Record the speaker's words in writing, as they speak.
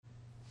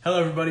Hello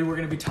everybody, we're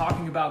going to be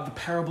talking about the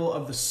parable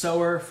of the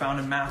sower found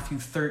in Matthew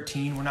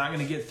 13. We're not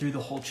going to get through the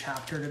whole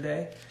chapter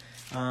today,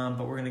 but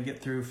we're going to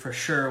get through for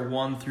sure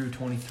 1 through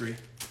 23.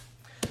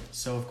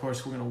 So of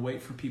course we're going to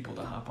wait for people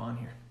to hop on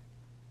here.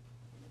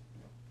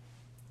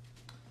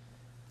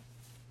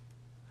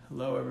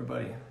 Hello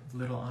everybody,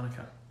 little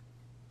Annika.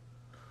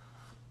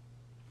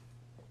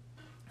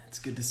 It's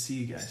good to see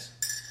you guys.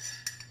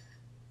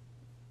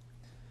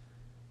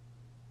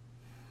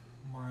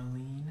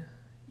 Marlene?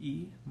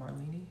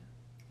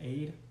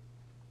 Aid.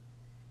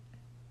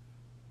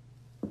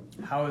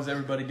 How is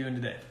everybody doing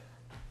today?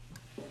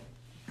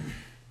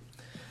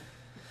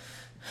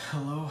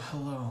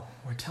 Hello.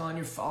 We're telling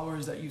your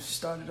followers that you've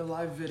started a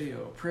live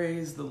video.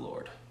 Praise the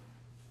Lord.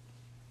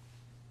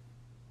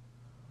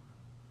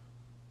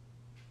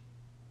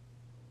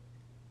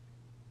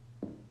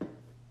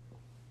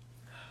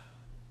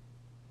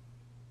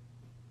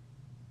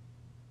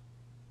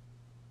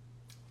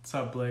 What's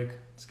up, Blake?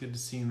 It's good to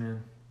see you,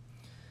 man.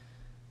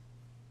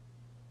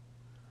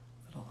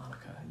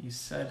 You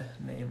said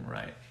name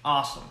right.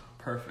 Awesome.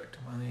 Perfect.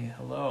 Money.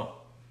 Hello.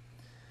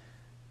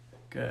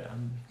 Good.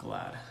 I'm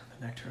glad.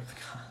 The nectar of the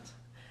gods.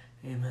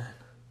 Amen.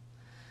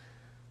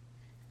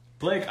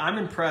 Blake, I'm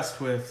impressed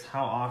with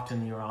how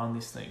often you're on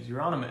these things.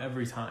 You're on them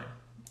every time.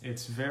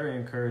 It's very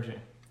encouraging.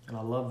 And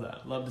I love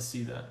that. Love to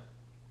see that.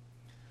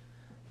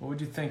 What would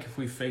you think if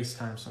we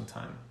FaceTime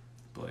sometime,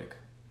 Blake?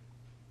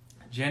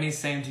 Jenny,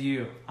 same to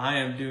you. I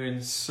am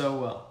doing so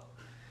well.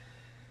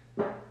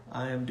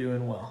 I am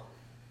doing well.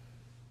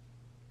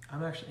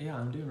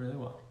 I'm doing really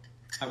well.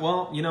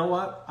 Well, you know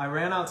what? I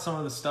ran out some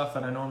of the stuff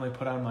that I normally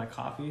put on my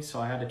coffee,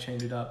 so I had to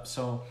change it up.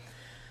 So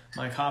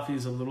my coffee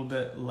is a little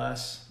bit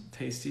less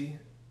tasty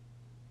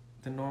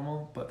than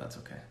normal, but that's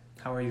okay.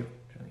 How are you,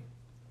 Jenny?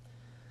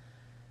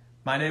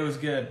 My day was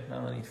good,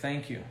 Melanie.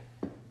 Thank you.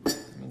 It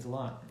means a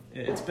lot.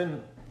 It's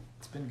been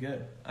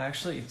good. I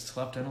actually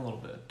slept in a little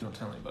bit. Don't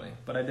tell anybody,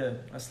 but I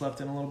did. I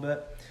slept in a little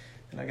bit,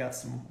 and I got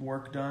some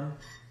work done.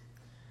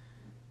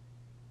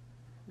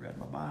 Read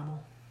my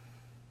Bible.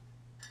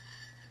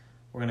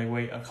 We're going to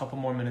wait a couple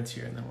more minutes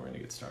here, and then we're going to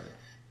get started.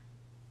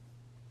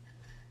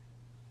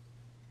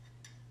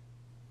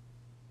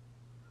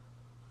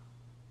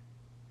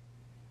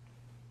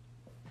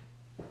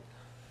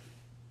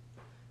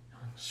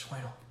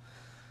 Schweino.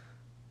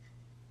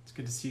 It's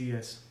good to see you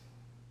guys.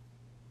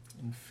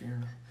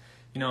 Inferno.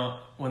 You know,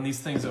 when these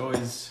things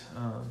always,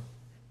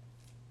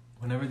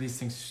 whenever these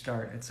things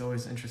start, it's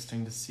always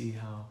interesting to see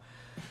how,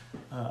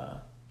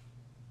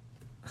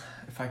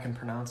 if I can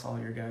pronounce all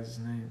your guys'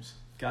 names.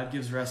 God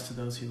gives rest to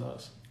those he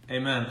loves.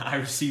 Amen. I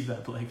received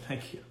that, Blake.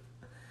 Thank you.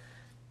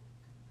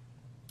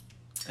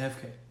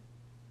 FK.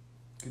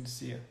 Good to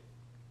see you.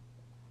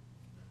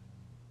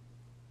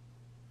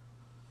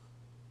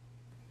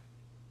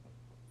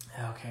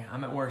 Okay,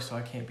 I'm at work, so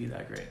I can't be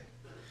that great.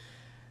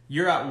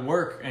 You're at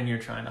work and you're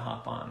trying to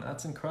hop on.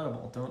 That's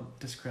incredible. Don't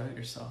discredit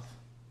yourself.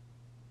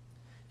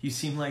 You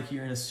seem like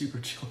you're in a super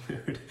chill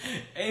mood.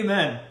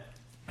 Amen.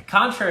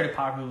 Contrary to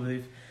popular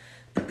belief,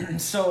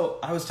 so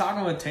I was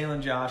talking with Taylor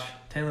and Josh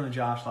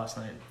last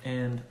night,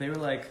 and they were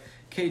like,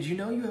 "Cage, you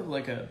know you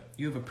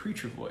have a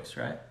preacher voice,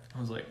 right?" I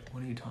was like,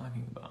 "What are you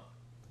talking about?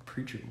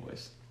 Preacher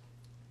voice?"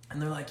 And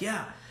they're like,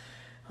 "Yeah."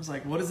 I was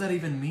like, "What does that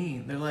even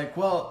mean?" They're like,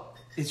 "Well,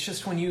 it's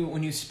just when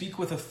you speak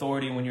with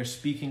authority, when you're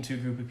speaking to a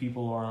group of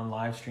people or on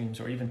live streams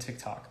or even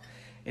TikTok,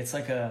 it's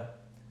like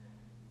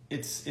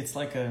it's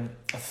like a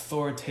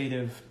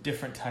authoritative,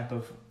 different type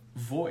of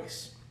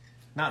voice.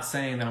 Not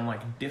saying that I'm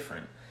like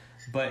different,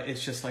 but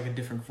it's just like a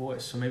different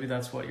voice. So maybe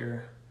that's what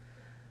you're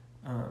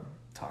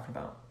talking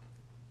about.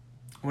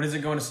 When is it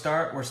going to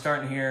start? We're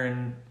starting here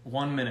in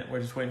 1 minute.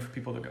 We're just waiting for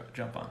people to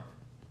jump on.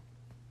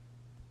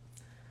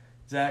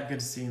 Zach, good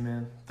to see you,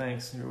 man.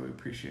 Thanks. We really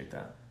appreciate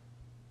that.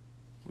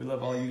 We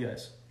love all you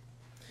guys.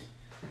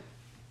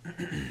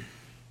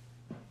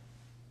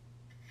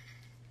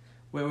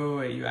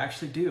 Wait. You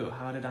actually do.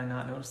 How did I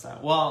not notice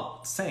that?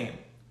 Well, same.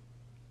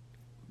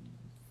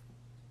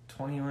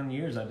 21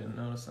 years I didn't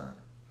notice that.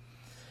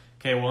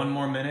 Okay, 1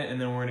 more minute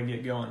and then we're going to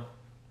get going.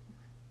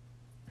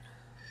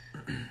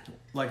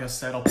 Like I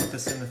said, I'll put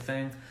this in the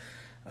thing.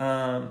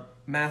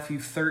 Matthew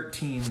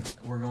 13,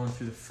 we're going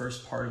through the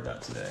first part of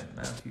that today.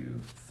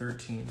 Matthew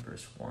 13,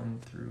 verse 1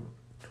 through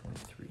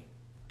 23.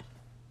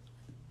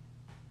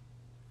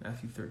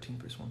 Matthew 13,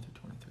 verse 1 through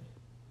 23.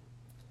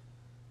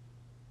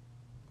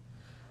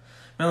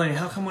 Melanie,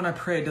 how come when I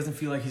pray it doesn't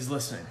feel like he's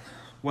listening?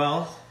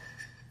 Well,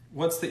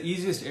 what's the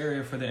easiest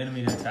area for the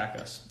enemy to attack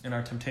us? In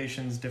our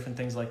temptations, different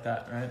things like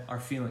that, right? Our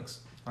feelings,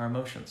 our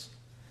emotions.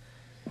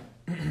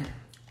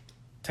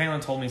 Taylor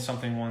told me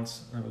something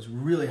once that was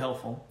really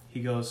helpful. He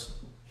goes,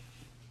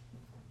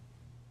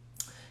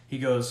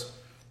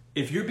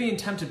 if you're being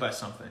tempted by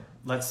something,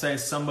 let's say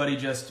somebody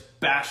just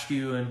bashed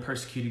you and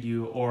persecuted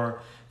you,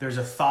 or there's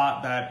a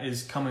thought that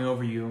is coming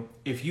over you,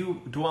 if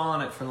you dwell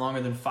on it for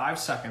longer than 5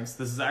 seconds,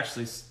 this is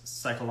actually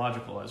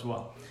psychological as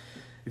well.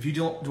 If you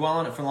dwell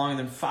on it for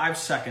longer than 5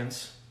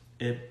 seconds,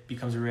 it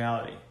becomes a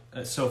reality.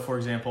 So, for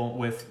example,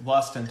 with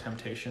lust and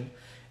temptation,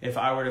 if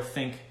I were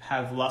to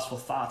have lustful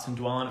thoughts and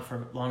dwell on it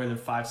for longer than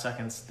 5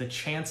 seconds, the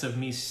chance of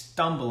me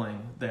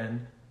stumbling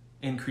then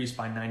increased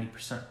by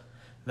 90%.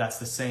 That's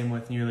the same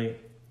with nearly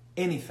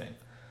anything.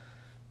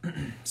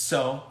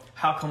 So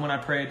how come when I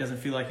pray it doesn't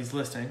feel like he's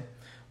listening?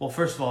 Well,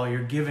 first of all,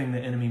 you're giving the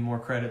enemy more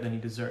credit than he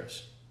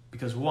deserves.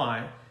 Because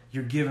why?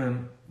 You're giving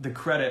him the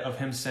credit of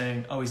him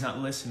saying, oh, he's not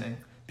listening,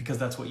 because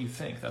that's what you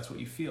think, that's what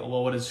you feel.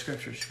 Well, what is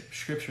Scripture?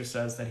 Scripture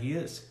says that he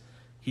is.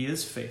 He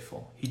is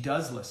faithful. He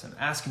does listen.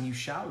 Ask and you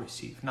shall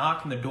receive.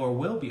 Knock and the door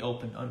will be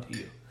opened unto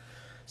you.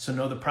 So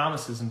know the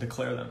promises and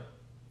declare them.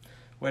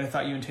 Wait, I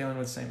thought you and Taylor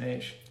were the same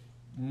age.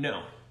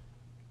 No,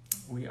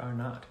 we are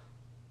not.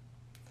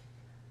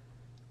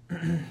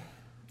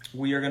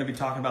 We are going to be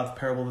talking about the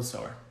parable of the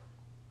sower.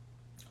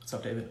 What's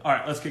up, David? All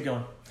right, let's get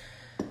going.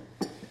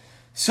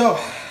 So,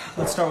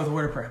 let's start with a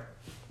word of prayer.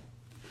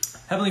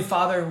 Heavenly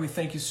Father, we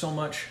thank you so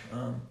much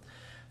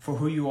for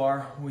who you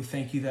are. We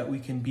thank you that we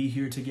can be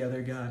here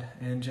together, God,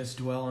 and just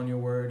dwell on your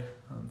word.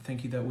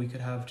 Thank you that we could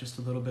have just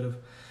a little bit of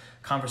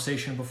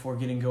conversation before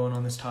getting going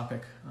on this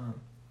topic.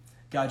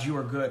 God, you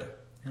are good,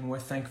 and we're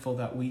thankful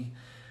that we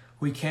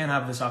can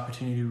have this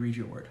opportunity to read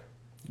your word.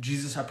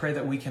 Jesus, I pray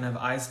that we can have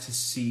eyes to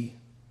see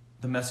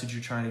the message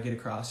you're trying to get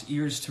across,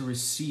 ears to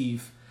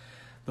receive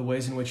the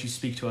ways in which you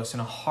speak to us, and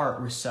a heart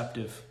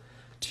receptive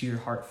to your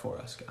heart for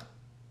us, God.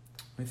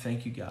 We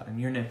thank you, God. In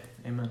your name,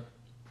 amen.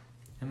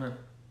 Amen.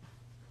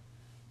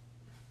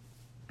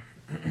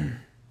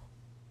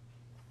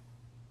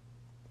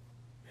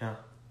 Yeah.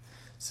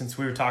 Since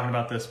we were talking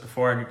about this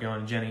before I get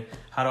going, Jenny,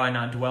 how do I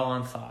not dwell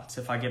on thoughts?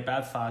 If I get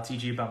bad thoughts,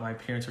 e.g. about my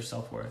appearance or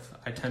self-worth,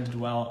 I tend to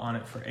dwell on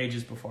it for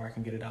ages before I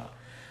can get it out.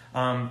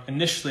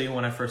 Initially,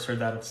 when I first heard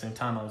that at the same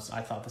time,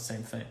 I thought the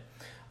same thing.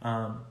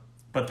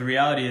 But the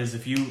reality is,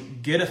 if you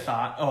get a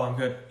thought, oh, I'm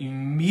good, you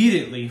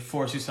immediately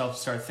force yourself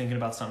to start thinking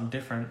about something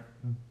different.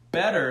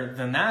 Better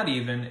than that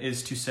even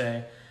is to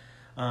say,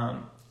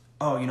 I'm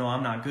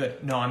not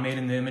good. No, I'm made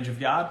in the image of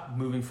God,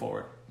 moving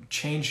forward.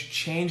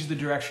 Change the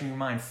direction of your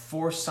mind.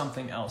 Force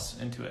something else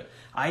into it.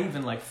 I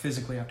even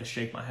physically have to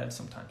shake my head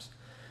sometimes.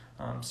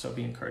 So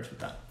be encouraged with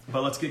that.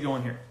 But let's get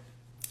going here.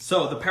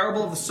 So the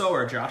parable of the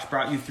sower, Josh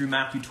brought you through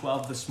Matthew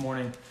 12 this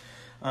morning.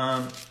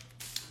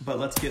 But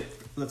let's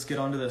get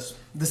on to this.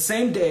 The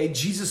same day,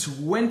 Jesus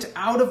went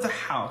out of the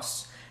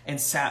house and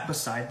sat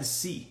beside the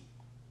sea.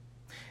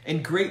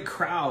 And great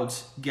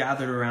crowds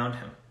gathered around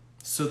him.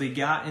 So they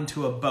got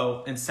into a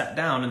boat and sat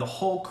down, and the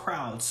whole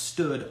crowd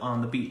stood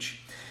on the beach.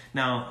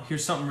 Now,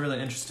 here's something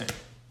really interesting.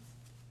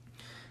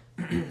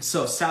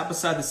 So, sat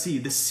beside the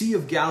Sea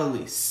of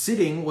Galilee.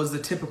 Sitting was the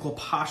typical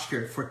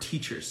posture for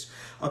teachers.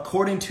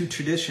 According to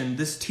tradition,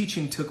 this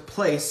teaching took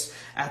place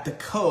at the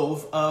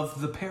Cove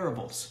of the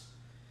Parables.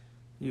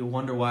 You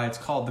wonder why it's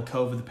called the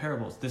Cove of the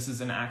Parables. This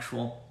is an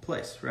actual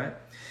place, right?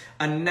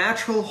 A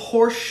natural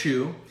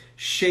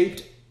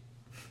horseshoe-shaped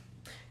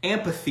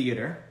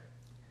amphitheater.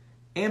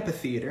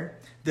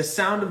 The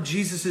sound of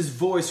Jesus'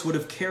 voice would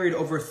have carried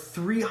over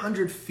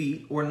 300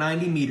 feet or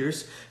 90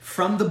 meters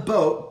from the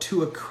boat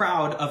to a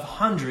crowd of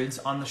hundreds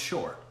on the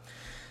shore.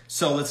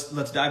 So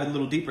let's dive a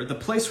little deeper. The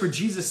place where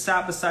Jesus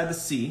sat beside the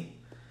sea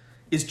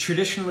is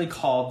traditionally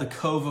called the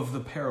Cove of the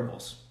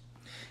Parables.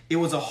 It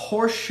was a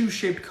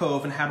horseshoe-shaped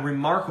cove and had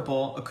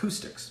remarkable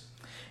acoustics.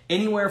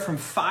 Anywhere from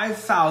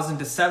 5,000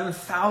 to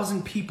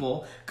 7,000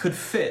 people could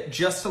fit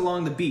just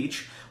along the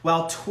beach,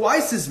 while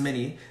twice as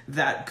many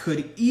that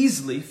could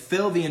easily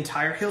fill the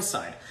entire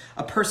hillside.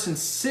 A person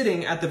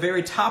sitting at the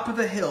very top of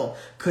the hill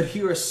could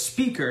hear a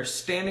speaker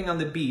standing on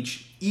the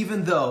beach,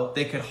 even though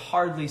they could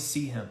hardly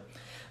see him.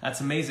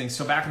 That's amazing.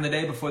 So back in the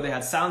day, before they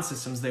had sound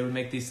systems, they would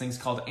make these things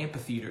called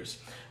amphitheaters,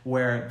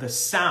 where the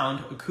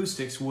sound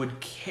acoustics would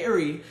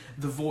carry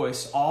the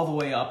voice all the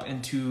way up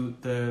into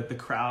the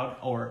crowd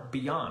or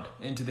beyond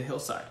into the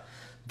hillside.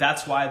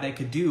 That's why they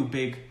could do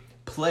big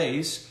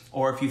plays.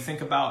 Or if you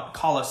think about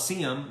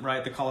Colosseum,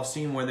 right? The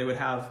Colosseum where they would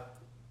have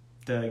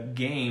the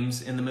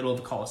games in the middle of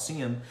the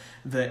Colosseum,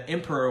 the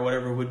emperor or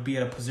whatever would be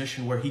at a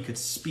position where he could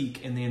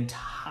speak and the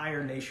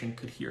entire nation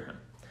could hear him.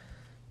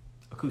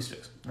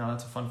 Acoustics. Now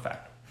that's a fun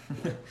fact.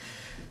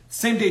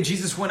 Same day,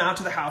 Jesus went out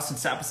to the house and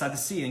sat beside the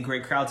sea, and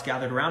great crowds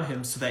gathered around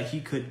him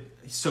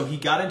so he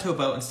got into a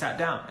boat and sat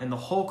down, and the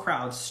whole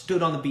crowd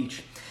stood on the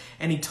beach.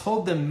 And he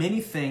told them many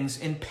things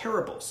in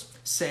parables,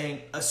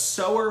 saying, a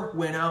sower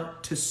went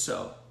out to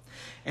sow.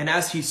 And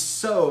as he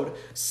sowed,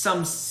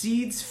 some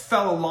seeds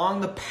fell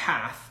along the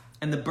path,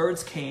 and the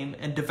birds came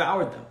and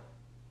devoured them.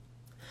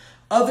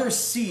 Other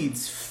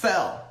seeds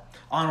fell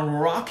on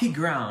rocky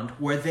ground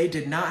where they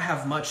did not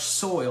have much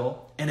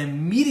soil, and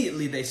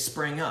immediately they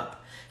sprang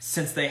up,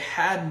 since they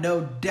had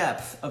no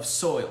depth of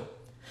soil.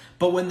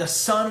 But when the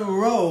sun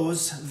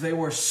rose, they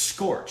were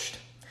scorched,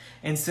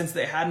 and since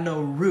they had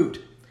no root,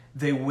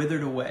 they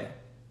withered away.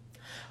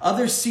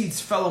 Other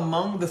seeds fell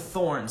among the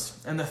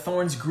thorns, and the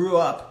thorns grew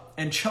up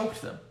and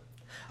choked them.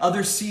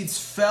 Other seeds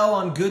fell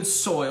on good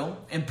soil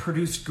and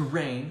produced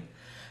grain,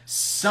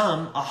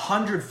 some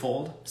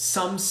 100-fold,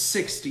 some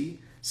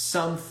 60,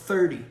 some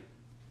 30. And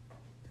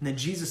then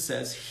Jesus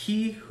says,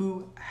 he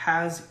who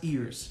has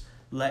ears,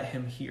 let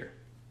him hear.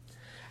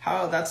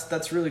 How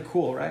that's really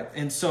cool, right?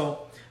 And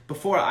so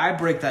before I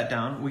break that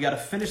down, we got to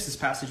finish this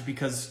passage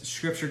because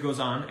scripture goes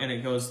on and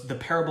it goes, the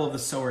parable of the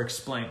sower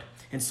explained.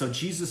 And so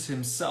Jesus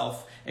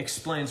himself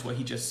explains what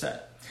he just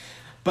said.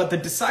 But the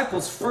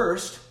disciples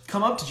first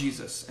come up to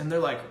Jesus and they're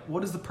like,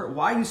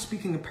 why are you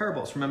speaking in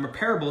parables? Remember,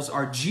 parables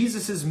are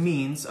Jesus's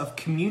means of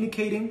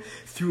communicating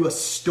through a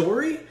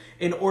story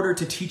in order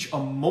to teach a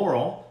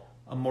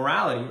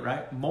morality,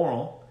 right?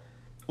 Moral,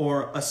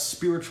 or a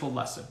spiritual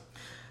lesson.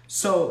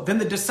 So then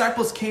the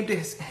disciples came to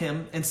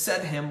him and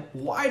said to him,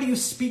 why do you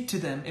speak to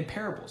them in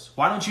parables?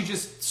 Why don't you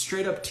just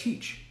straight up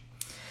teach?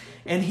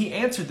 And he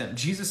answered them.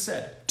 Jesus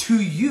said,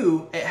 to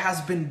you it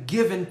has been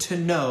given to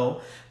know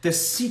the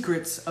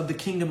secrets of the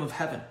kingdom of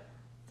heaven,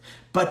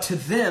 but to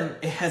them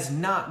it has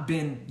not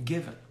been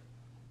given.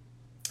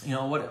 You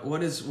know,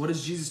 what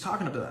is Jesus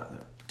talking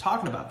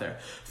about there?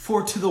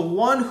 For to the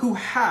one who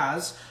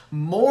has,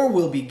 more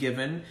will be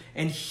given,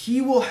 and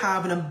he will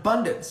have an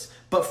abundance.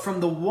 But from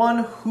the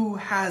one who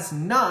has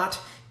not,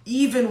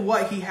 even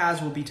what he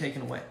has will be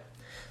taken away.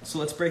 So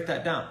let's break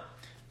that down.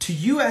 To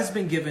you has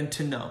been given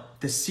to know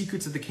the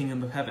secrets of the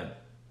kingdom of heaven.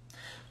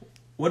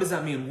 What does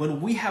that mean?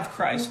 When we have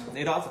Christ,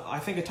 I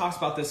think it talks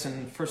about this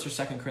in 1st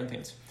or 2nd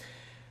Corinthians.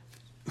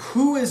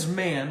 Who is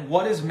man,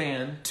 what is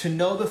man, to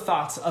know the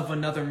thoughts of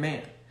another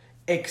man,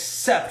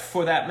 except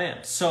for that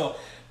man? So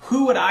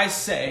who would I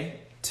say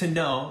to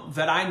know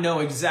that I know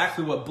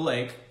exactly what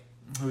Blake,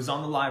 who's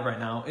on the live right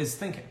now, is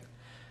thinking?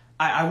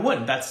 I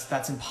wouldn't.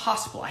 That's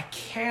impossible. I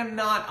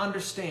cannot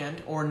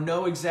understand or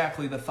know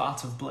exactly the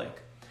thoughts of Blake.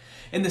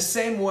 In the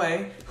same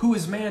way, who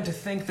is man to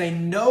think they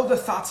know the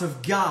thoughts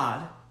of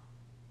God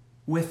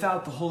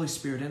without the Holy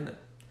Spirit in them?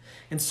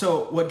 And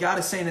so what God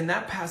is saying in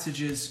that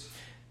passage is,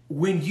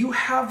 when you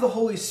have the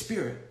Holy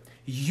Spirit,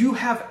 you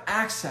have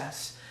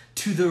access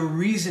to the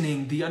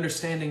reasoning, the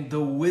understanding,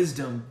 the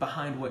wisdom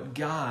behind what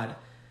God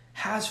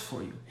has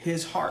for you,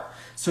 his heart.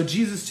 So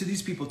Jesus to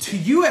these people, to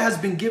you it has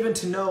been given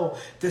to know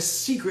the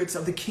secrets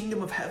of the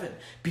kingdom of heaven,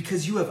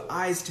 because you have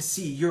eyes to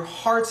see. Your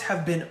hearts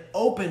have been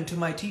open to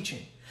my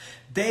teaching.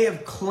 They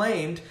have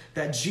claimed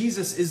that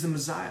Jesus is the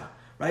Messiah,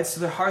 right? So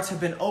their hearts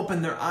have been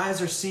open, their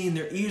eyes are seeing,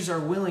 their ears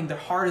are willing, their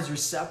heart is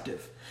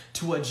receptive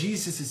to what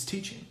Jesus is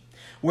teaching.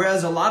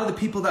 Whereas a lot of the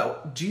people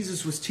that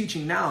Jesus was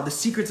teaching now, the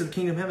secrets of the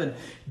kingdom of heaven,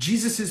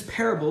 Jesus'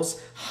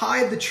 parables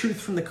hide the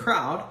truth from the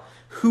crowd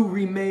who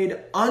remained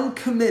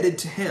uncommitted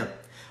to him,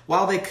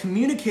 while they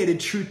communicated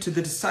truth to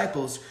the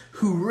disciples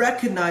who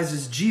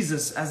recognizes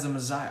Jesus as the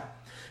Messiah.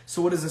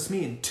 So what does this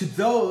mean? To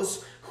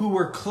those who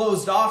were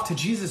closed off to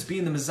Jesus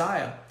being the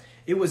Messiah,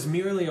 it was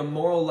merely a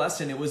moral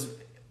lesson. It was,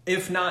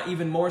 if not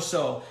even more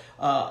so,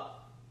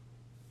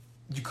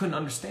 you couldn't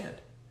understand.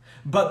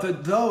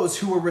 But those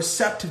who were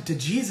receptive to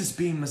Jesus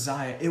being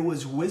Messiah, it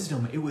was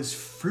wisdom, it was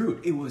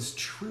fruit, it was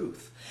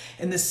truth.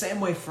 In the same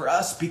way for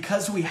us,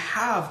 because we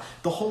have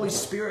the Holy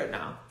Spirit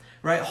now,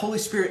 right? Holy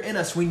Spirit in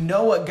us, we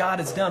know what God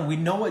has done. We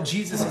know what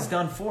Jesus has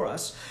done for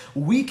us.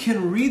 We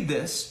can read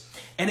this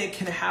and it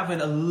can have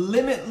a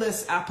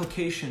limitless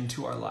application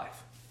to our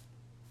life.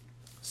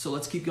 So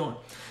let's keep going.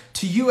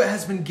 To you it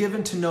has been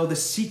given to know the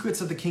secrets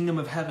of the kingdom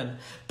of heaven,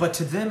 but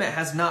to them it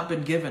has not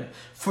been given.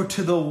 For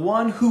to the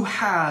one who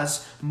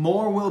has,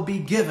 more will be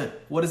given.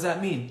 What does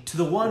that mean? To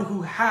the one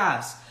who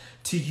has.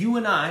 To you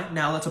and I,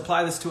 now let's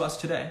apply this to us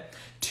today.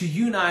 To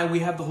you and I, we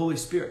have the Holy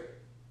Spirit.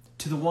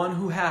 To the one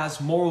who has,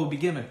 more will be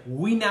given.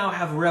 We now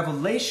have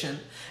revelation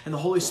and the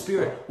Holy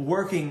Spirit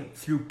working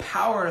through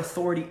power and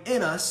authority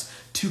in us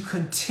to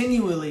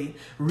continually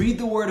read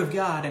the Word of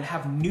God and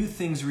have new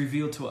things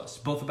revealed to us,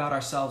 both about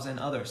ourselves and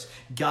others.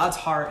 God's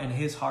heart and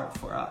his heart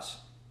for us.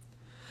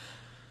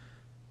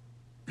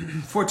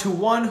 For to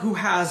one who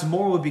has,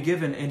 more will be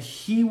given, and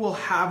he will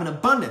have an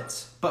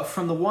abundance. But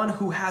from the one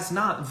who has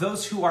not,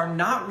 those who are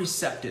not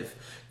receptive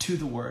to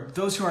the Word,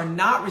 those who are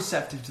not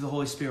receptive to the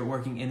Holy Spirit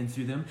working in and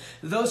through them,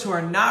 those who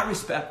are not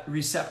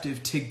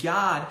receptive to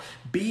God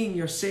being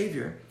your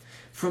Savior,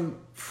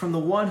 from the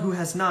one who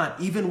has not,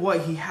 even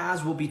what he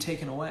has will be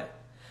taken away.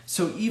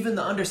 So even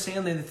the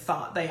understanding they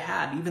thought they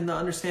had, even the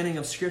understanding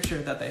of Scripture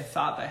that they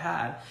thought they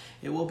had,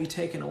 it will be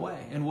taken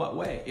away. In what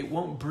way? It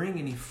won't bring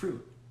any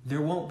fruit.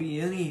 There won't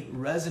be any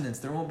resonance.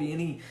 There won't be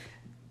any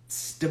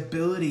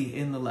stability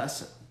in the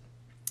lesson.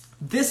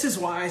 This is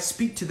why I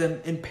speak to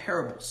them in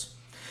parables.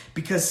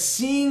 Because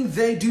seeing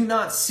they do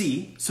not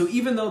see, so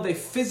even though they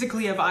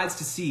physically have eyes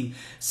to see,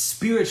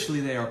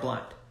 spiritually they are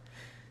blind.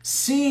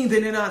 Seeing they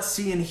do not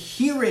see, and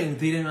hearing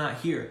they do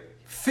not hear.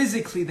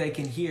 Physically they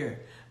can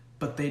hear,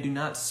 but they do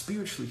not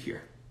spiritually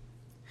hear.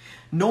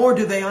 Nor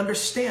do they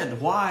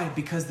understand. Why?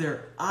 Because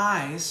their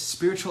eyes,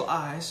 spiritual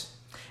eyes,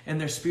 and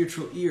their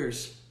spiritual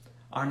ears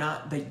are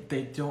not,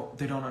 they don't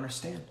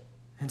understand.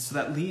 And so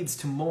that leads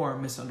to more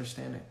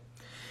misunderstanding.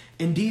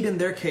 Indeed, in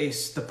their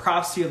case, the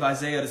prophecy of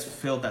Isaiah is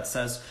fulfilled that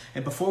says,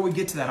 and before we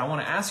get to that, I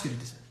want to ask you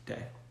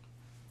today,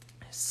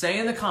 say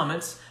in the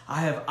comments,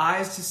 I have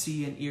eyes to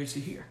see and ears to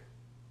hear.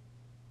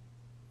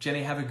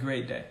 Jenny, have a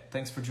great day.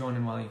 Thanks for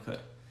joining while you could.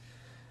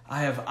 I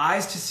have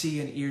eyes to see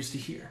and ears to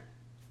hear.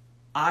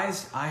 I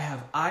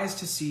have eyes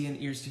to see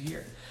and ears to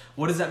hear.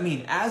 What does that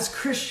mean? As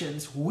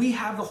Christians, we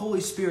have the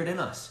Holy Spirit in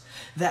us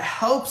that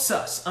helps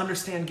us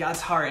understand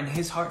God's heart and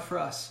his heart for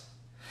us,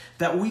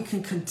 that we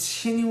can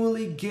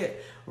continually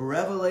get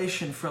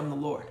revelation from the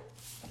Lord.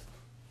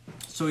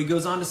 So he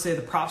goes on to say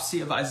the prophecy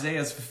of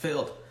Isaiah is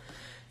fulfilled.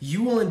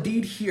 You will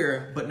indeed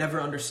hear, but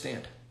never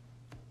understand.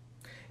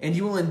 And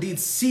you will indeed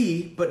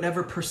see, but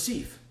never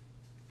perceive.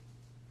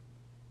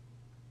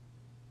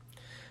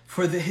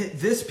 For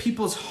this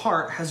people's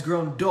heart has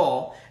grown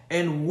dull,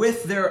 and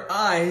with their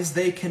eyes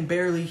they can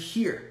barely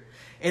hear.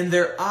 And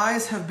their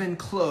eyes have been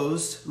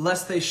closed,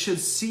 lest they should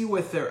see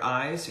with their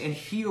eyes, and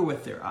hear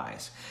with their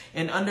eyes,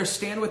 and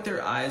understand with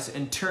their eyes,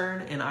 and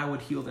turn, and I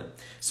would heal them.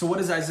 So what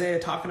is Isaiah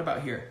talking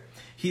about here?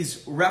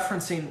 He's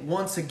referencing,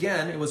 once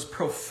again, it was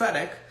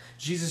prophetic.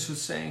 Jesus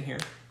was saying here,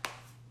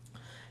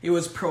 it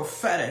was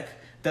prophetic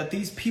that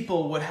these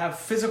people would have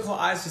physical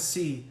eyes to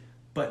see,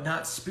 but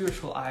not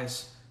spiritual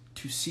eyes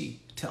to see,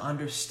 to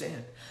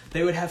understand.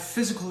 They would have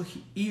physical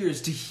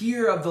ears to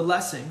hear of the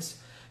blessings,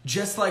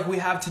 just like we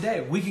have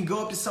today. We can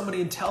go up to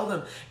somebody and tell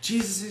them,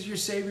 Jesus is your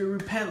Savior,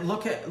 repent,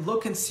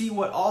 look and see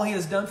what all he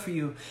has done for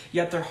you.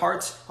 Yet their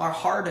hearts are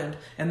hardened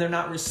and they're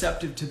not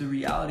receptive to the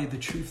reality, the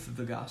truth of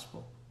the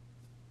gospel.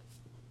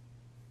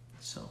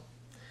 So,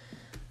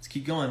 let's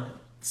keep going.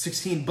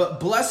 16, but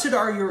blessed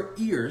are your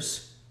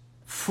ears,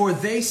 for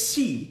they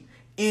see,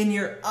 and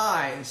your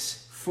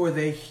eyes, for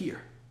they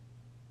hear.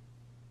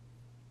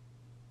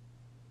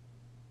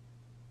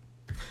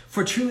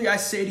 For truly I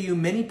say to you,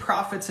 many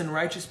prophets and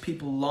righteous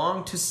people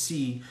long to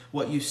see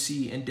what you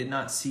see and did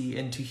not see,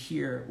 and to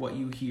hear what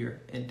you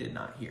hear and did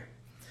not hear.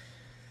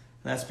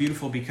 That's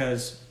beautiful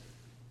because,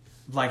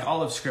 like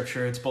all of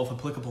Scripture, it's both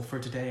applicable for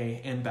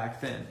today and back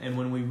then. And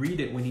when we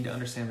read it, we need to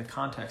understand the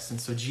context. And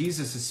so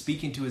Jesus is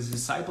speaking to his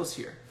disciples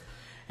here.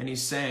 And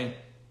he's saying,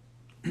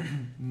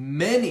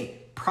 many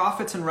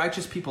prophets and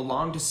righteous people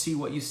long to see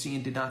what you see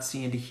and did not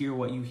see, and to hear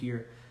what you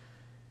hear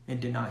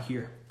and did not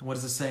hear. And what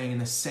is it saying? In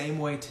the same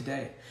way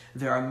today,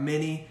 there are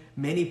many,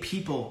 many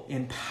people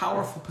in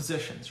powerful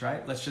positions,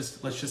 right? Let's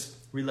just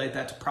relate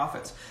that to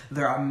prophets.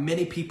 There are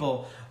many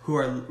people who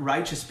are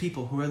righteous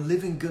people who are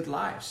living good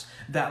lives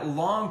that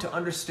long to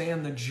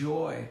understand the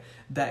joy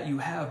that you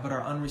have, but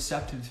are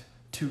unreceptive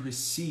to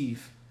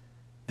receive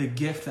the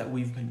gift that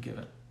we've been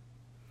given.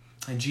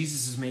 And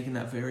Jesus is making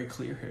that very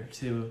clear here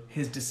to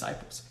his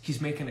disciples.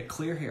 He's making it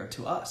clear here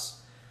to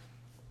us.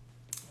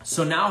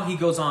 So now he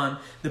goes on,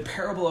 the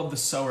parable of the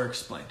sower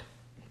explained.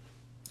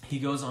 He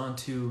goes on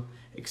to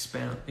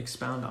expound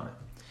on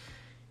it.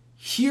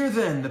 Hear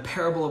then the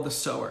parable of the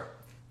sower.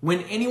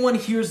 When anyone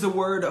hears the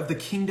word of the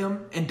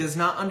kingdom and does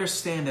not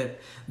understand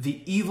it,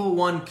 the evil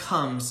one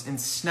comes and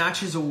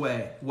snatches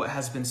away what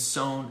has been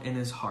sown in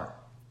his heart.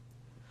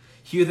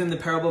 Hear then the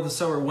parable of the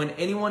sower. When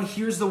anyone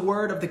hears the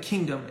word of the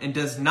kingdom and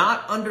does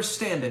not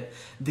understand it,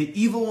 the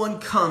evil one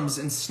comes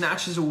and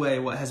snatches away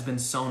what has been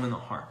sown in the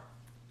heart.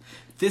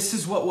 This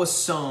is what was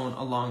sown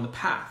along the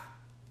path.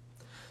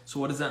 So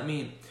what does that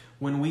mean?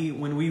 When we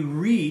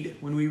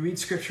read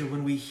Scripture,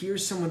 when we hear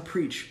someone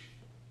preach,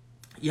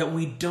 yet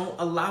we don't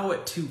allow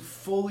it to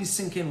fully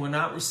sink in, we're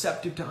not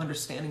receptive to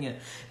understanding it,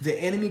 the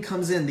enemy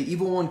comes in, the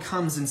evil one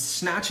comes and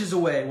snatches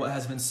away what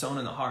has been sown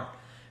in the heart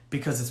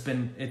because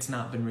it's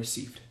not been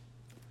received.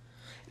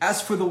 As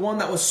for the one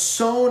that was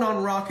sown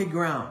on rocky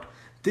ground,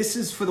 this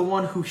is for the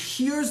one who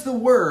hears the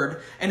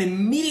word and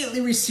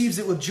immediately receives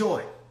it with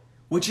joy,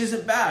 which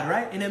isn't bad,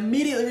 right? And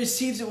immediately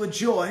receives it with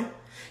joy,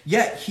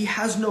 yet he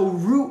has no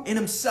root in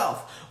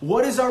himself.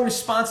 What is our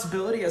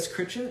responsibility as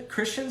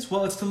Christians?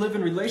 Well, it's to live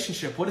in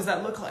relationship. What does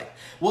that look like?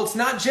 Well, it's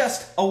not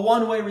just a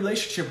one-way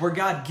relationship where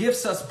God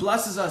gifts us,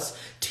 blesses us,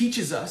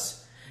 teaches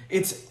us.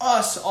 It's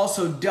us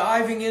also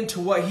diving into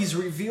what he's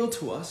revealed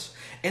to us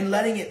and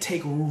letting it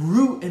take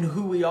root in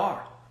who we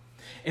are.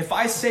 If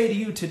I say to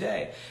you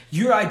today,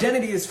 your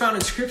identity is found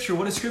in Scripture,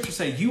 what does Scripture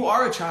say? You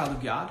are a child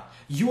of God.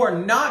 You are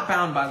not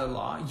bound by the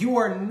law. You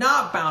are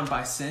not bound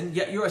by sin,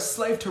 yet you're a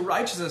slave to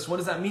righteousness. What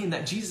does that mean?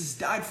 That Jesus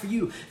died for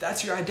you.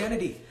 That's your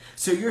identity.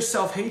 So your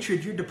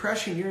self-hatred, your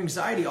depression, your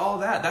anxiety, all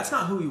that, that's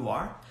not who you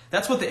are.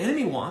 That's what the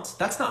enemy wants.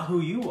 That's not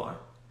who you are.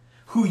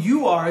 Who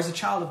you are is a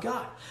child of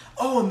God.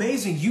 Oh,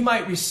 amazing. You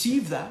might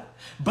receive that.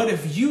 But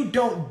if you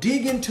don't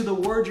dig into the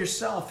word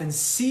yourself and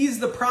seize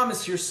the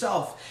promise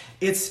yourself,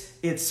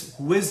 it's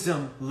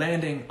wisdom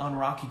landing on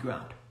rocky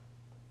ground.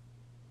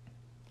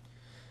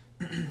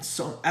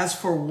 So as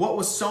for what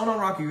was sown on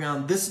rocky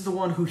ground, this is the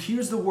one who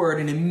hears the word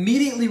and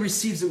immediately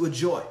receives it with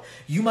joy.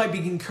 You might be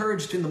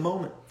encouraged in the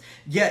moment,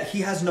 yet he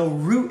has no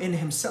root in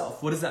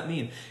himself. What does that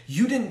mean?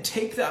 You didn't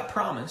take that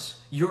promise,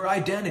 your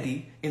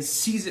identity, and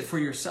seize it for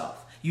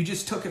yourself. You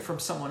just took it from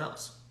someone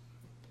else.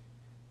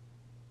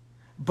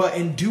 But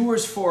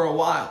endures for a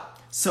while.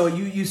 So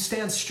you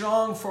stand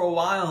strong for a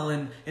while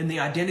in the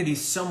identity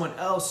someone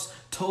else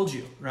told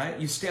you, right?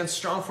 You stand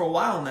strong for a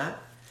while in that.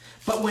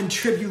 But when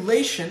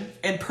tribulation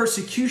and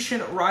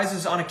persecution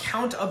rises on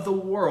account of the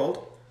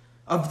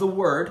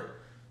word,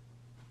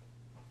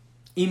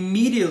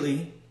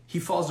 immediately he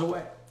falls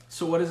away.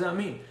 So what does that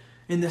mean?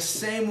 In the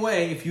same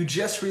way, if you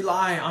just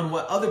rely on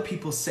what other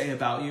people say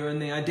about you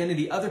and the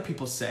identity other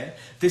people say,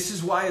 this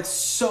is why it's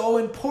so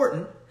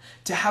important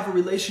to have a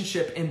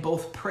relationship in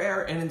both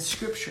prayer and in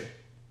Scripture.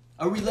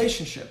 A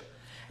relationship.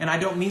 And I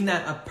don't mean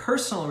that a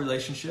personal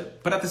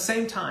relationship, but at the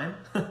same time,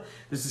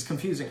 this is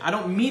confusing. I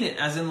don't mean it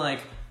as in like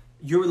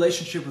your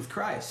relationship with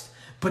Christ.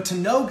 But to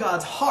know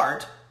God's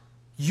heart,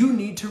 you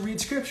need to read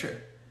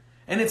Scripture.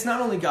 And it's not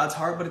only God's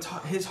heart, but it's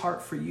His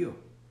heart for you.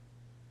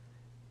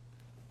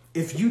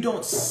 If you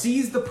don't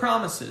seize the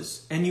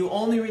promises and you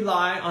only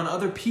rely on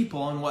other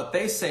people and what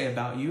they say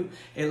about you,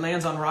 it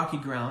lands on rocky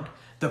ground.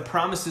 The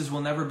promises will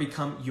never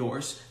become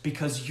yours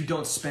because you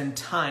don't spend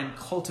time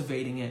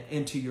cultivating it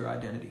into your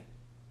identity.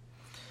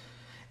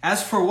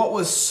 As for what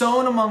was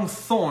sown among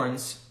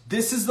thorns,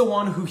 this is the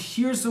one who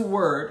hears the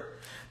word,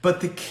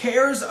 but the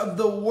cares of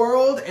the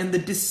world and the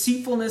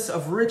deceitfulness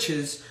of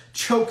riches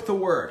choke the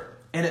word,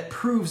 and it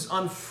proves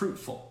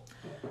unfruitful.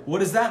 What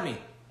does that mean?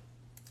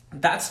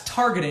 That's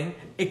targeting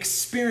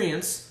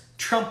experience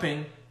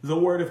trumping the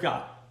word of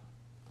God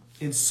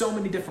in so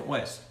many different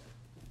ways.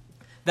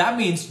 That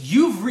means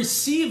you've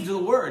received the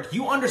word.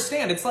 You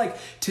understand. It's like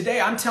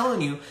today I'm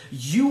telling you,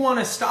 you want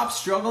to stop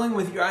struggling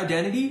with your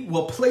identity?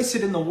 Well, place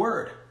it in the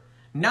word.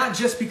 Not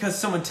just because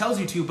someone tells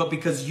you to, but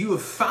because you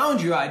have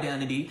found your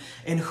identity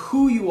in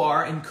who you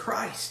are in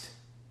Christ.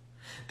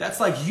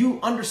 That's like you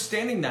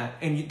understanding that,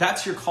 and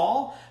that's your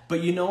call.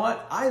 But you know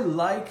what?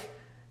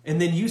 And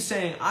then you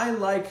saying, I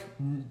like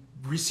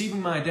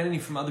receiving my identity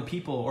from other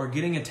people, or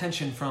getting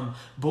attention from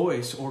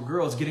boys or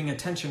girls, getting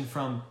attention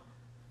from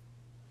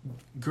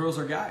girls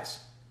or guys.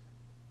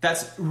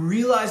 That's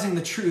realizing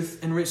the truth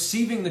and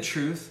receiving the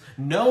truth,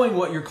 knowing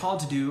what you're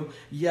called to do,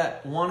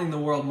 yet wanting the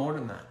world more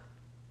than that.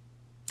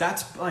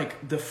 That's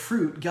like the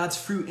fruit, God's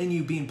fruit in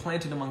you being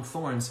planted among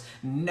thorns,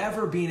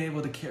 never being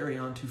able to carry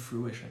on to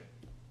fruition.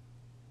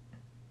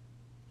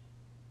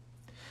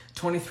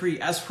 23,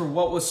 as for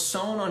what was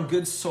sown on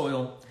good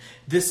soil,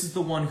 this is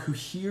the one who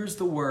hears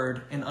the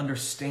word and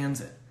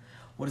understands it.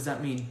 What does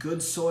that mean?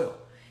 Good soil.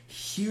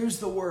 Hears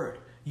the word.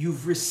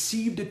 You've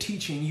received a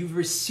teaching. You've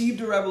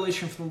received a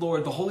revelation from the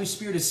Lord. The Holy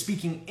Spirit is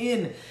speaking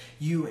in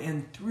you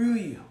and through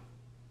you.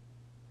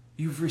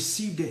 You've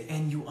received it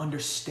and you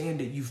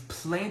understand it. You've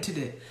planted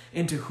it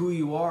into who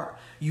you are.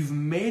 You've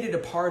made it a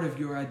part of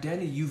your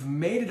identity. You've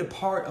made it a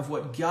part of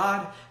what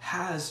God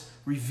has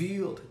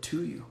revealed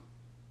to you.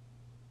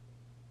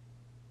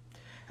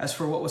 As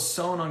for what was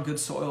sown on good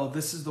soil,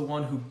 this is the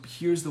one who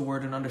hears the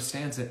word and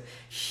understands it.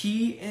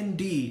 He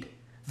indeed,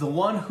 the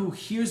one who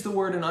hears the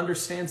word and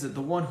understands it,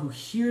 the one who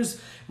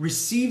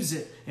receives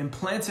it and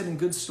plants it in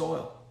good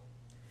soil,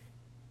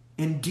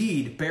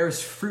 indeed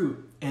bears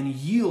fruit and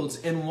yields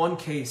in one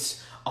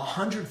case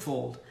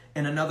 100-fold,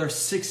 in another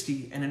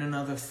 60, and in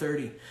another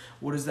 30.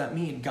 What does that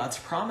mean? God's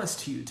promise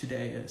to you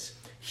today is,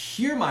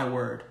 hear my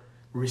word,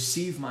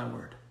 receive my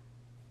word.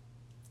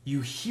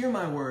 You hear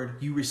my word,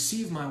 you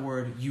receive my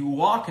word, you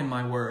walk in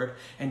my word,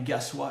 and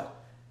guess what?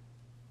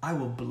 I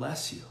will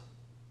bless you.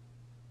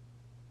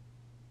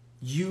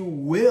 You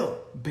will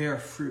bear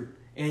fruit,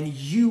 and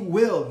you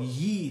will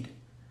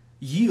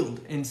yield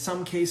in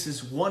some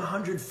cases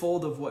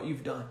 100-fold of what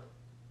you've done.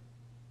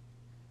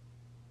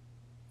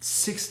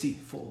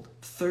 60-fold,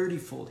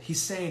 30-fold.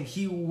 He's saying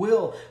he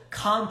will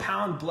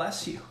compound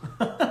bless you.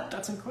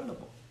 That's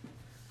incredible.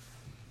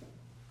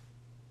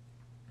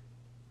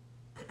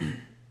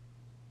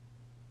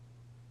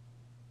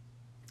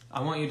 I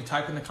want you to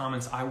type in the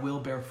comments, I will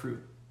bear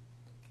fruit.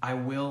 I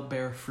will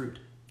bear fruit.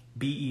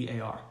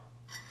 B-E-A-R.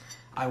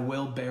 I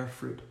will bear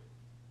fruit.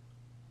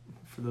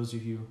 For those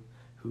of you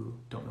who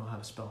don't know how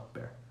to spell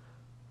bear.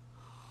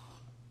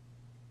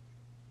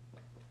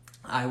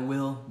 I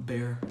will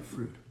bear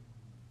fruit.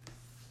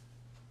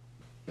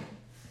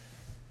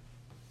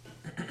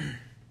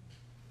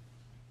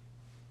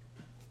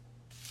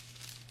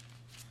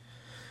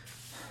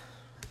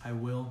 I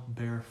will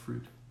bear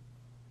fruit.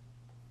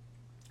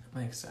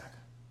 Thanks, Zach.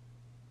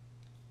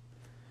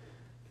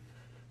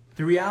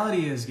 The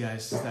reality is,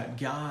 guys, is that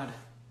God,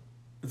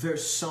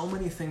 there's so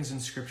many things in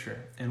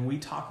Scripture, and we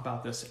talk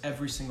about this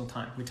every single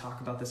time. We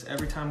talk about this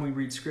every time we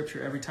read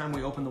Scripture, every time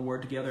we open the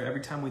Word together,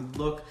 every time we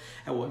look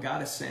at what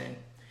God is saying.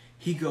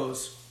 He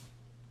goes,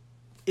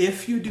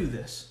 if you do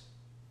this,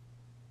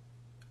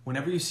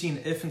 whenever you see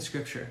an if in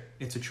Scripture,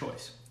 it's a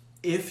choice.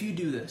 If you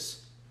do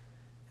this,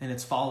 and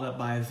it's followed up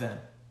by a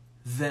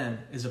then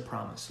is a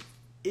promise.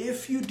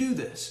 If you do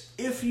this,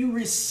 if you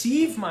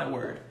receive my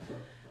word,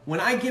 when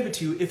I give it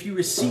to you, if you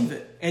receive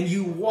it and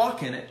you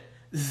walk in it,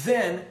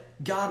 then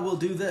God will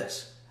do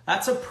this.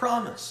 That's a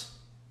promise.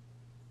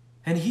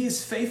 And he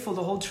is faithful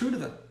to hold true to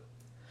them.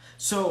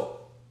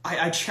 So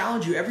I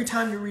challenge you, every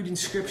time you're reading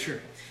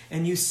Scripture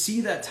and you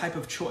see that type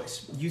of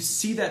choice, you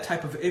see that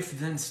type of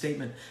if-then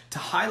statement, to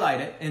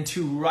highlight it and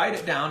to write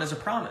it down as a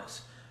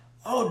promise.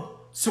 Oh,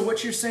 so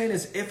what you're saying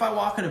is if I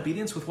walk in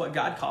obedience with what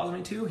God calls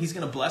me to, he's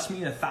going to bless me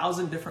in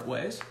 1,000 different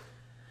ways?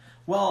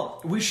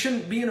 Well, we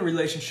shouldn't be in a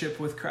relationship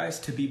with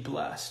Christ to be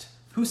blessed.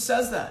 Who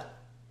says that?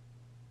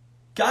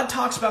 God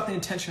talks about the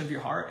intention of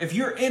your heart. If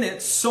you're in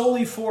it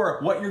solely for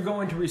what you're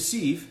going to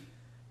receive,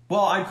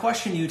 well, I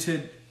question you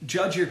to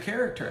judge your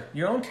character,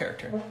 your own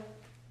character.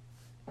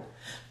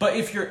 But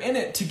if you're in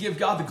it to give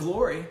God the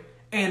glory,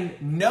 and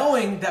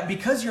knowing that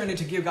because you're in it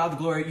to give God the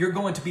glory, you're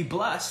going to be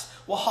blessed,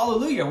 well,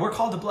 hallelujah, we're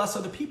called to bless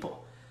other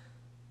people.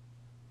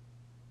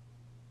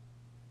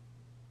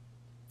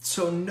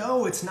 So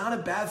no, it's not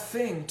a bad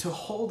thing to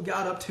hold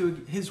God up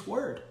to his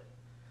word.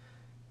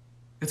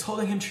 It's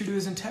holding him true to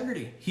his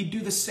integrity. He'd do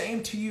the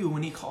same to you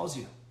when he calls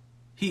you.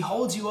 He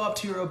holds you up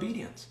to your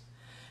obedience.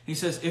 He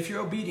says, if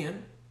you're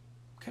obedient,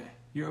 okay,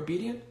 you're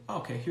obedient?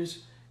 Okay,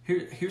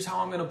 here's how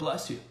I'm going to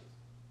bless you.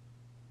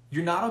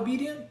 You're not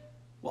obedient?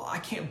 Well, I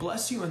can't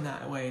bless you in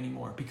that way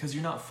anymore because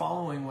you're not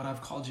following what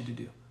I've called you to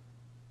do.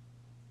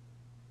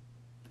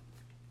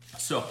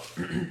 So,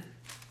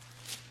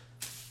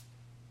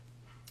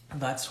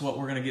 that's what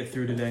we're going to get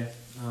through today.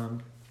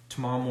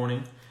 Tomorrow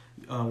morning,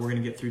 we're going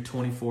to get through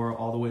 24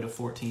 all the way to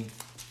 14.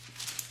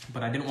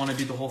 But I didn't want to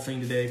do the whole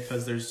thing today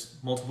because there's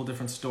multiple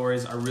different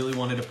stories. I really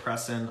wanted to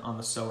press in on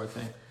the sower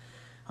thing.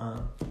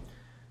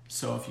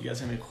 So if you guys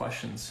have any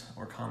questions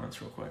or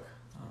comments real quick,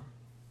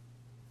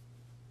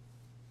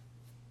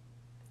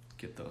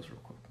 get those real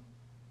quick.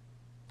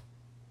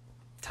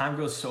 Time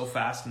goes so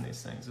fast in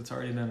these things. It's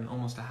already been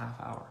almost a half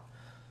hour.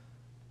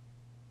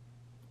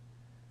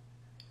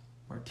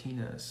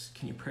 Martinez,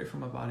 can you pray for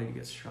my body to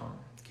get strong?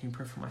 Can you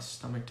pray for my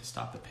stomach to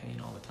stop the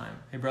pain all the time?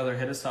 Hey, brother,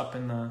 hit us up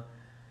in the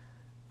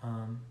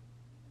DMs.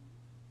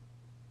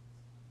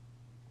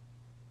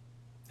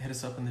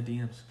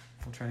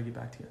 We'll try to get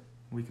back to you.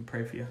 We can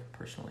pray for you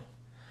personally.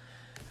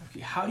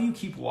 Okay, how do you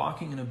keep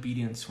walking in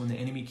obedience when the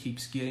enemy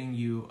keeps getting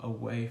you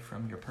away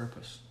from your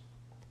purpose?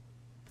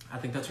 I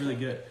think that's really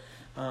good.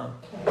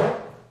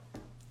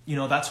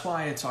 That's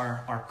why it's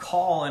our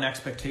call and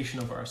expectation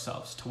of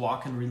ourselves to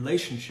walk in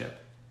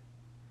relationship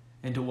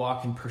and to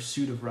walk in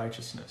pursuit of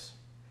righteousness.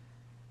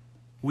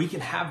 We can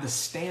have the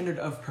standard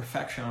of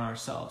perfection on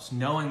ourselves,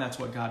 knowing that's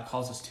what God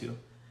calls us to,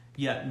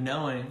 yet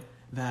knowing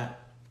that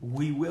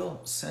we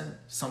will sin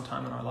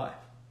sometime in our life.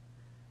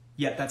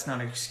 Yet that's not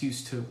an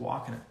excuse to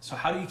walk in it. So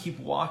how do you keep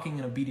walking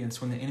in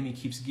obedience when the enemy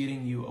keeps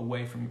getting you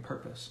away from your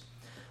purpose?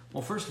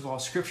 Well, first of all,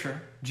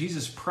 Scripture,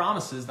 Jesus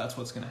promises that's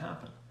what's going to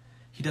happen.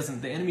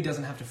 The enemy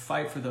doesn't have to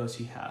fight for those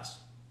he has.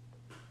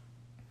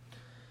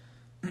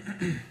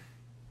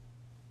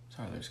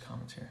 Sorry, there's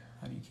comments here.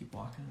 How do you keep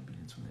walking in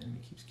obedience when the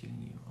enemy keeps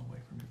getting you away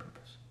from your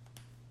purpose?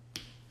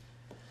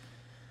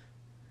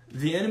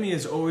 The enemy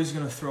is always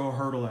going to throw a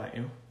hurdle at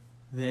you.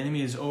 The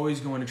enemy is always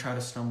going to try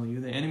to stumble you.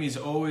 The enemy is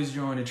always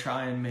going to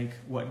try and make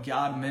what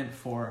God meant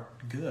for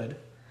good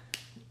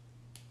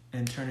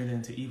and turn it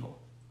into evil.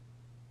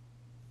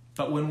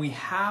 But when we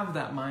have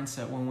that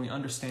mindset, when we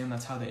understand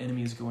that's how the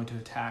enemy is going to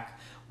attack,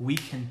 we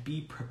can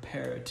be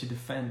prepared to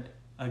defend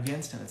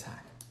against an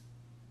attack.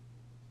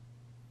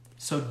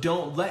 So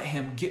don't let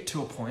him get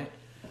to a point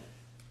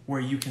where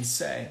you can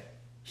say,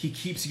 he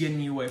keeps getting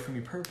you away from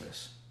your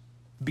purpose.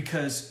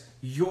 Because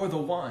you're the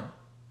one,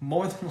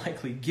 more than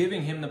likely,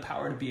 giving him the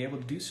power to be able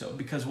to do so.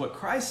 Because what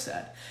Christ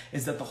said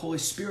is that the Holy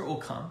Spirit will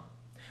come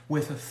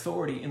with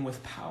authority and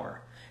with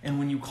power. And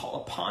when you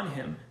call upon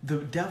him, the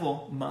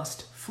devil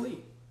must flee.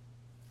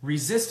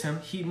 Resist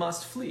him, he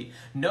must flee.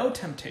 No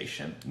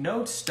temptation,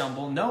 no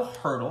stumble, no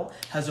hurdle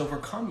has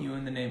overcome you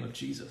in the name of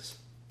Jesus.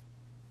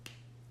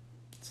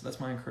 So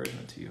that's my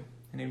encouragement to you.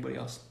 And anybody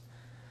else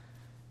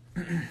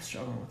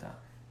struggling with that?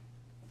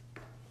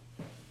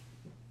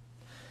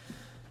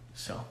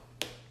 So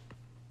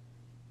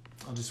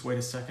I'll just wait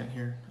a second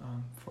here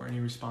for any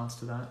response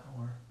to that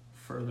or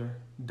further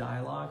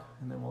dialogue,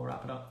 and then we'll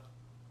wrap it up.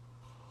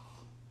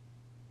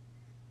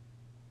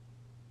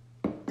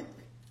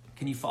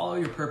 Can you follow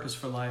your purpose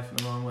for life in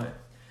the wrong way?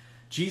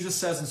 Jesus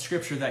says in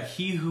Scripture that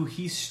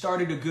he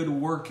started a good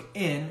work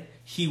in,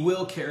 he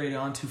will carry it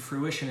on to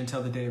fruition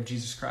until the day of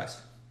Jesus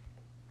Christ.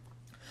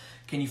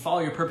 Can you follow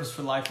your purpose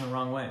for life in the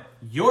wrong way?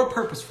 Your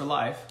purpose for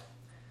life,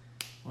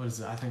 what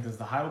is it? I think that's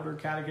the Heidelberg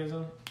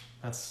Catechism.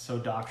 That's so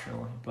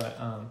doctrinal. But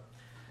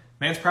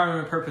man's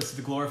primary purpose is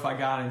to glorify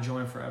God and enjoy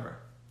him forever.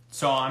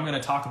 So I'm going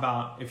to talk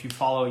about if you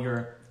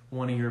follow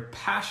one of your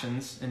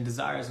passions and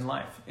desires in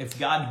life. If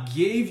God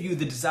gave you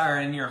the desire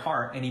in your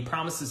heart and he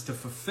promises to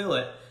fulfill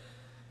it,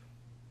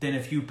 then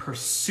if you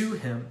pursue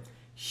him,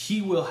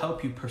 he will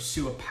help you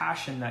pursue a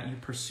passion that you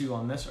pursue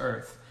on this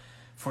earth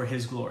for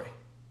his glory.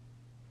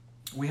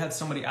 We had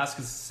somebody ask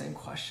us the same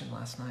question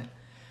last night.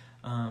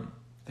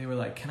 They were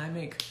like, can I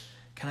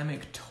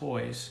make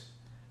toys?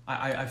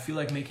 I feel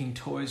like making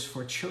toys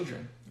for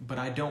children, but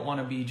I don't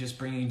want to be just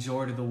bringing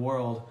joy to the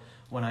world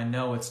when I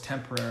know it's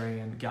temporary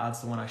and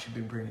God's the one I should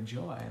be bringing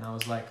joy. And I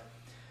was like,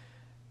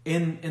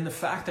 in the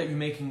fact that you're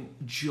making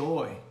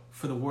joy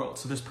for the world,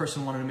 so this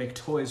person wanted to make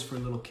toys for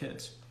little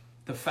kids,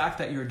 the fact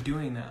that you're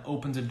doing that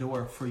opens a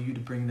door for you to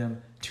bring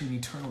them to an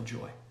eternal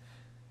joy.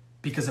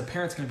 Because a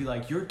parent's going to be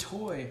like, your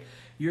toy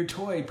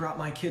brought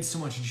my kids so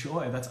much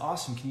joy. That's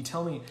awesome. Can you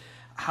tell me,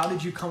 how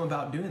did you come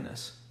about doing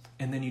this?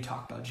 And then you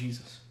talk about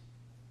Jesus.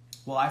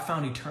 Well, I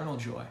found eternal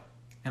joy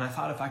And I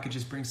thought if I could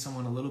just bring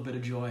someone a little bit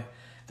of joy,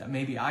 that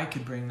maybe I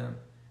could bring them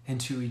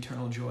into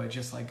eternal joy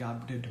just like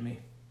God did to me.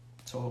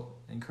 So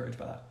encouraged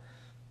by that.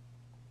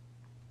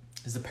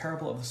 Is the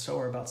parable of the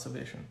sower about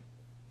salvation?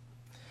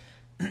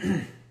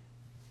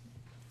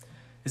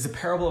 Is the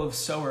parable of the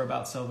sower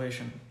about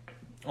salvation?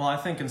 Well, I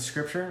think in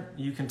Scripture,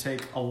 you can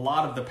take a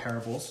lot of the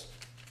parables,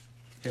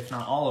 if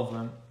not all of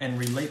them, and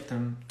relate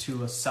them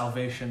to a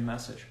salvation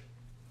message.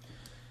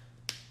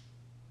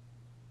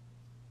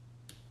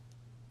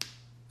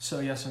 So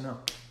yes or no?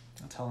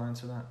 That's how I'll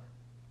answer that.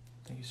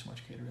 Thank you so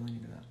much, Kate. I really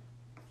needed that.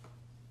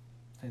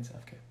 Thanks,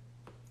 FK.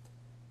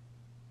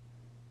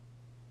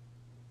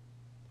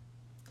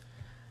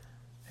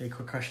 Hey,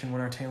 quick question.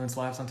 When are Taylor's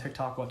lives on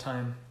TikTok? What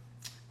time?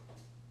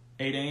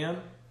 8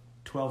 a.m.,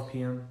 12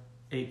 p.m.,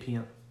 8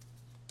 p.m.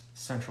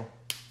 Central.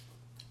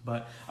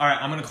 But, all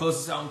right, I'm going to close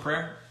this out in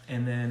prayer,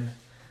 and then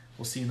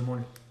we'll see you in the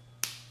morning.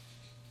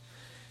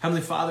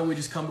 Heavenly Father, we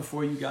just come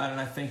before you, God, and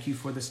I thank you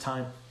for this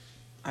time.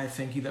 I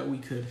thank you that we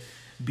could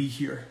be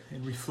here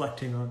and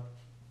reflecting on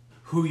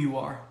who you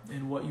are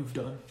and what you've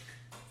done.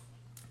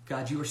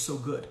 God, you are so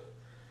good.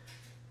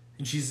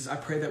 And Jesus, I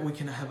pray that we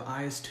can have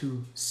eyes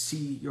to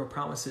see your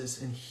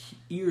promises and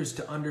ears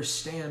to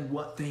understand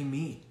what they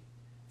mean.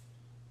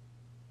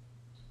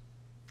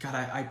 God,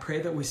 I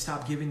pray that we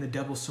stop giving the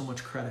devil so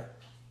much credit.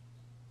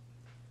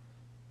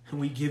 And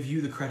we give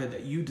you the credit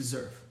that you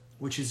deserve,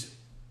 which is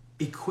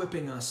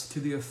equipping us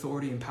through the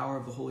authority and power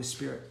of the Holy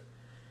Spirit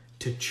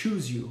to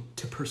choose you,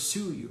 to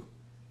pursue you.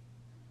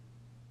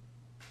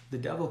 The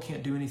devil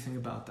can't do anything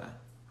about that.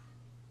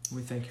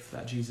 We thank you for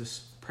that,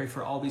 Jesus. Pray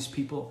for all these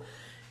people,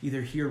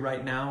 either here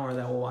right now or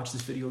that will watch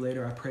this video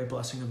later. I pray a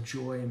blessing of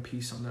joy and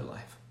peace on their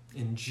life.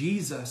 In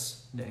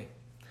Jesus' name,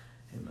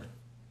 amen.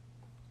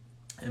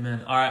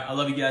 Amen. All right, I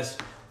love you guys.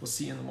 We'll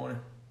see you in the morning.